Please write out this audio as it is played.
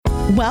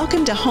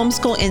Welcome to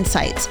Homeschool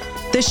Insights,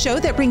 the show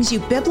that brings you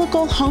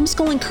biblical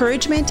homeschool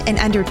encouragement in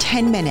under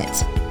 10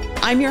 minutes.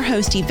 I'm your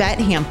host, Yvette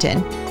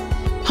Hampton.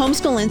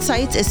 Homeschool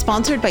Insights is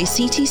sponsored by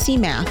CTC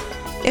Math.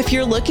 If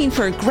you're looking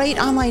for a great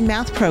online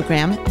math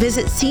program,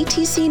 visit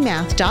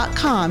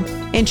ctcmath.com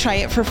and try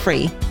it for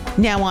free.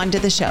 Now on to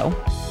the show.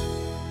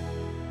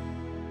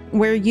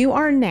 Where you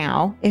are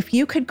now, if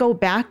you could go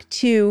back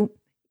to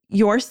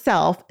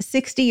yourself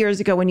 60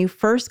 years ago when you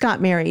first got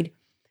married,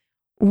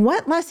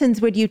 what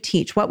lessons would you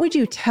teach? What would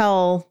you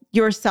tell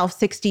yourself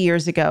 60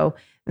 years ago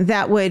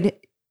that would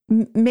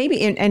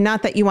maybe, and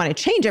not that you want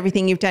to change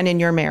everything you've done in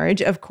your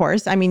marriage, of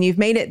course. I mean, you've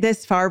made it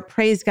this far,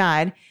 praise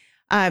God,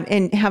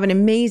 and have an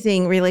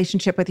amazing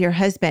relationship with your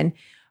husband.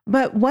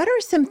 But what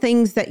are some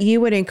things that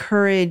you would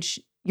encourage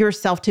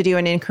yourself to do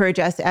and encourage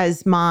us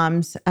as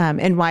moms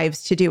and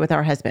wives to do with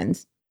our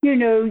husbands? You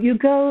know, you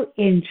go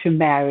into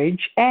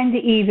marriage and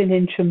even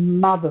into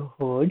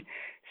motherhood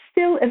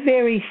still a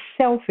very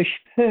selfish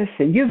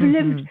person. You've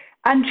lived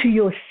unto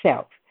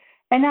yourself.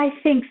 And I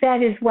think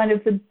that is one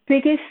of the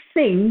biggest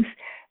things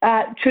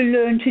to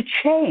learn to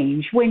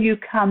change when you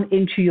come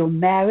into your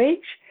marriage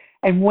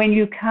and when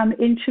you come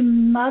into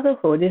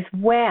motherhood as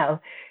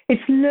well.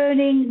 It's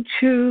learning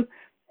to,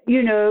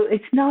 you know,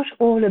 it's not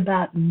all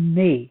about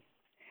me.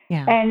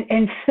 Yeah.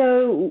 And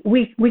so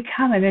we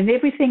come in and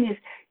everything is,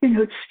 you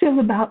know, it's still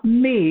about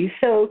me.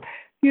 So,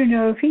 you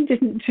know, if he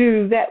didn't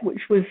do that,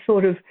 which was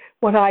sort of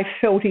what I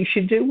felt he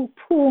should do, well,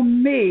 poor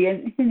me.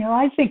 And, you know,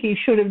 I think he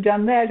should have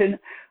done that. And,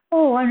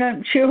 oh, I'm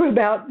not sure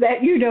about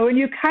that, you know. And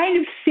you kind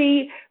of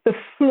see the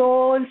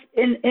flaws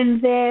in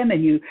them,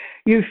 and you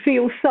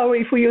feel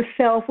sorry for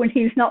yourself when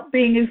he's not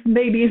being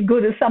maybe as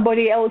good as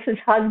somebody else's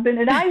husband.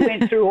 And I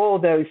went through all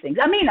those things.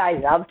 I mean, I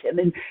loved him,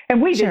 and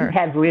we didn't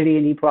have really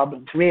any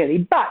problems, really.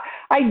 But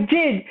I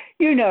did,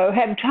 you know,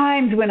 have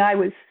times when I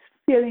was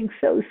feeling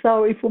so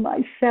sorry for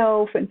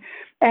myself and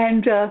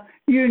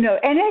you know,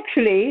 and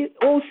actually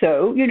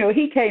also, you know,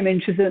 he came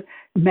into the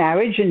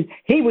marriage and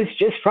he was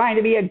just trying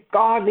to be a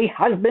godly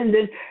husband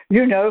and,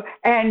 you know,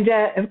 and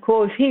of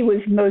course he was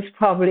most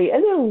probably a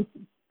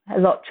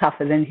lot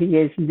tougher than he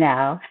is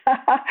now.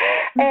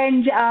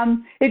 And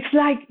it's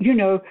like, you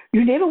know,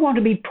 you never want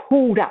to be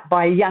pulled up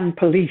by a young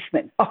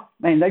policeman. Oh,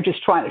 man, they're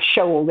just trying to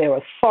show all their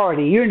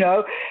authority, you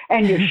know,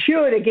 and you're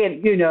sure to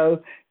get, you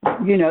know,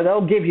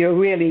 they'll give you a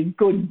really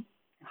good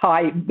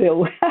high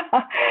bill.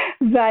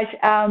 But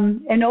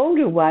an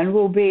older one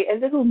will be a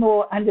little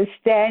more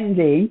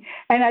understanding.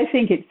 And I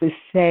think it's the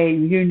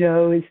same, you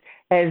know,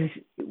 as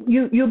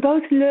you're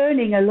both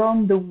learning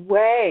along the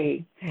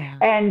way. Yeah.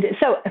 And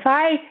so if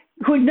I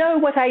could know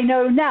what I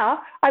know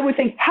now, I would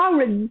think how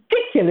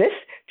ridiculous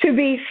to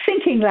be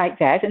thinking like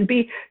that and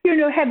be, you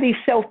know, have these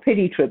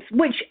self-pity trips,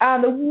 which are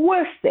the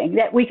worst thing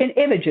that we can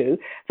ever do.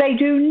 They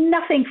do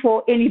nothing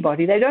for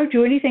anybody. They don't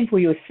do anything for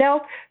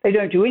yourself. They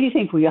don't do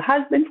anything for your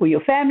husband, for your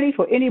family,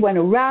 for anyone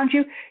around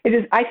you.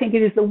 I think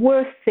it is the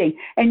worst thing.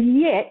 And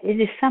yet it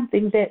is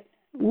something that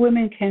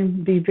women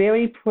can be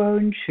very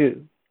prone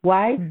to.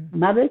 Why?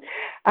 Mothers?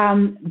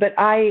 But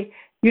I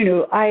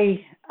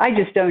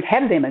just don't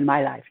have them in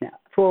my life now.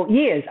 For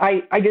years,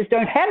 I just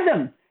don't have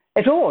them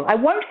at all. I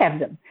won't have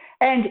them.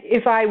 And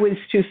if I was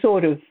to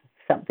sort of,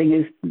 something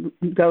is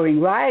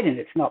going right and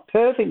it's not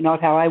perfect, not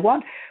how I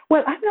want,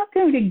 well, I'm not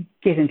going to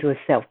get into a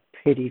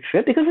self-pity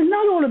trip because it's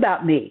not all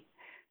about me.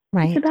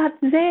 Right. It's about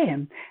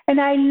them.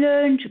 And I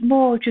learned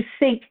more to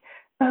think,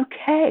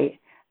 okay,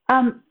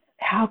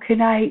 how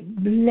can I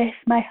bless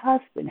my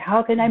husband?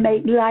 How can I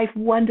make life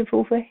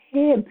wonderful for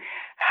him?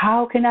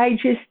 How can I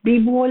just be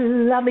more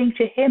loving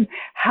to him?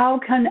 How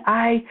can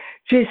I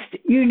just,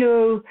 you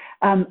know,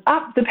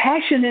 up the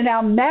passion in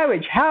our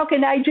marriage? How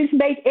can I just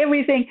make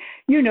everything,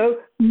 you know,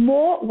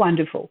 more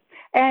wonderful?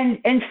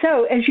 And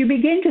so as you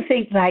begin to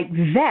think like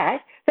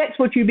that, that's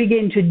what you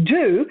begin to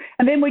do.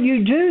 And then when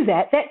you do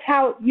that, that's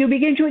how you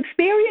begin to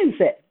experience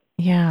it.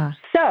 Yeah.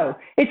 So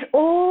it's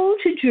all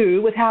to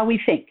do with how we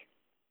think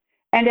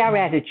and our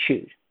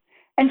attitude.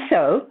 And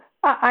so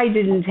I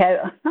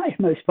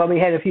most probably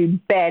had a few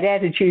bad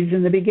attitudes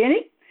in the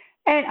beginning,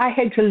 and I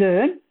had to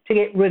learn to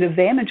get rid of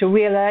them and to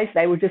realize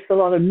they were just a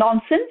lot of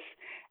nonsense,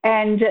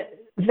 and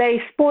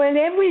they spoil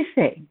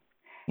everything.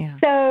 Yeah.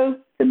 So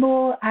the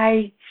more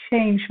I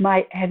change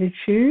my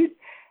attitude,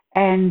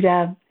 and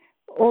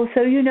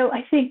also, you know,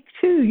 I think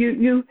too,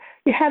 you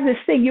have this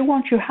thing, you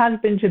want your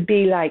husband to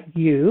be like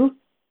you,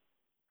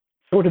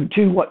 sort of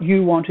do what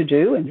you want to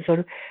do, and sort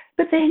of,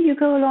 but then you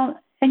go along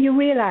and you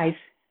realize,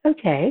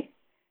 okay,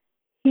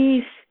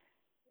 he's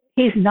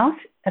not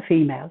a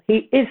female.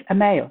 He is a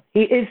male.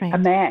 He is a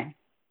man.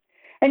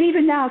 And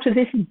even now to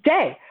this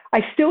day,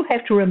 I still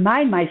have to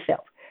remind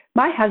myself,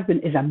 my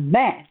husband is a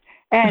man.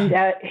 And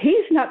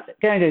he's not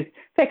going to, in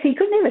fact, he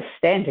could never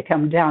stand to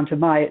come down to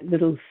my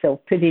little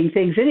self-pitying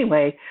things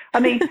anyway. I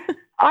mean,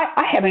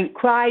 I haven't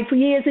cried for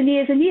years and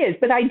years and years,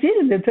 but I did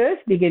in the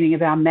first beginning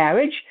of our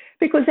marriage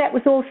because that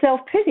was all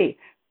self-pity.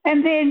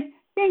 And then,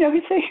 you know,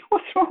 he'd say,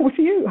 what's wrong with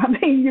you? I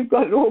mean, you've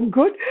got it all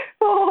good.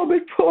 Oh,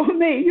 but poor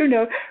me, you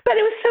know. But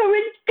it was so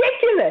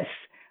ridiculous.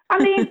 I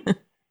mean,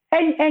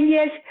 And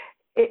yes,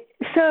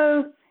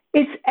 so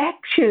it's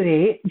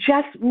actually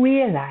just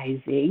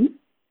realizing,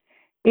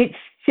 it's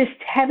just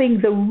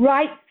having the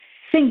right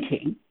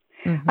thinking.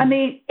 Mm-hmm. I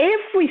mean,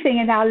 everything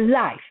in our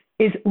life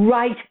is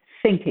right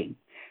thinking.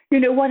 You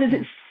know, what does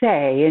it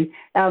say?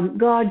 And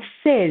God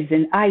says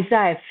in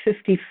Isaiah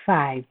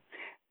 55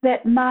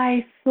 that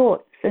my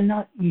thoughts are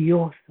not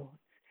your thoughts,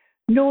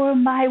 nor are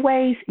my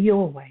ways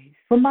your ways.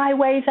 For my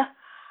ways are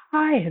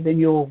higher than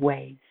your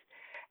ways,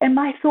 and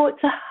my thoughts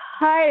are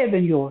higher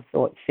than your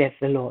thoughts, says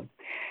the Lord.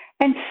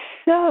 And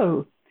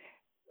so,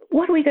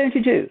 what are we going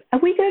to do? Are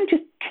we going to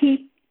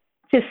keep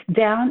just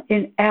down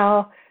in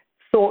our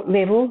thought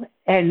level,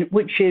 and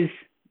which is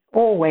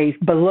always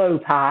below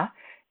par,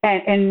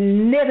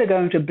 and never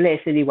going to bless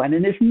anyone,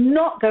 and it's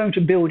not going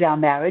to build our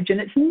marriage, and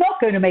it's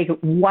not going to make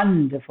it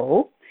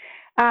wonderful?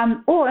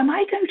 Or am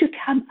I going to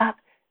come up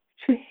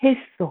to his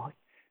thoughts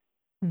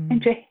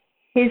and to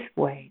his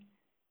ways?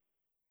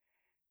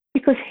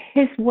 Because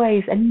his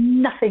ways are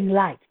nothing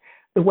like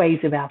the ways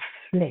of our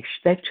flesh.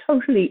 They're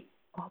totally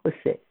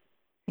opposite.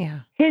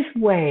 Yeah. His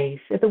ways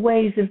are the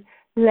ways of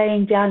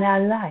laying down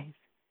our lives,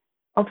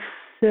 of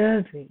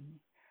serving,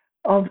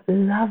 of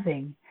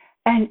loving.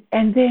 And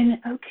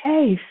then,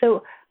 okay,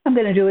 so I'm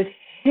going to do it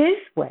his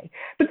way.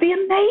 But the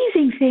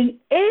amazing thing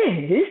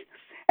is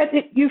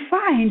that you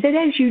find that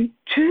as you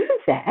do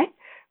that,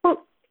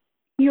 well,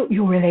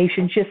 your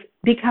relationship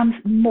becomes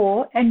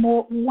more and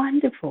more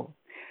wonderful.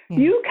 Yeah.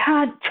 You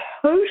can't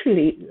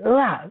totally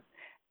love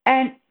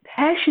and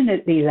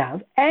passionately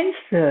love and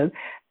serve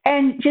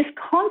and just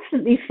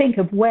constantly think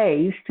of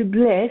ways to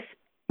bless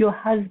your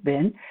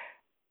husband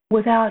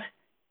without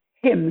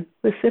him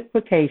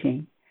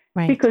reciprocating.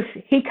 Right. Because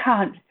he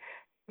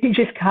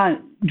just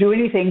can't do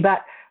anything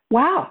but,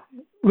 wow,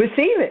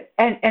 receive it.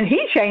 And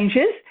he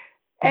changes,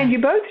 and you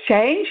both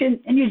change, and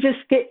you just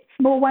get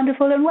more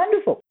wonderful and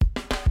wonderful.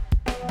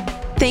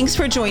 Thanks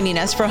for joining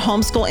us for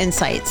Homeschool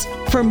Insights.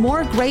 For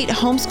more great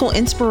homeschool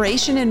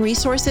inspiration and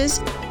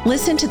resources,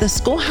 listen to the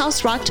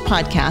Schoolhouse Rocked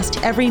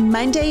podcast every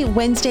Monday,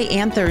 Wednesday,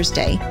 and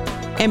Thursday.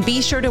 And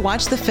be sure to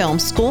watch the film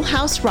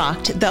Schoolhouse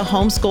Rocked: The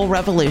Homeschool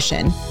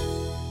Revolution.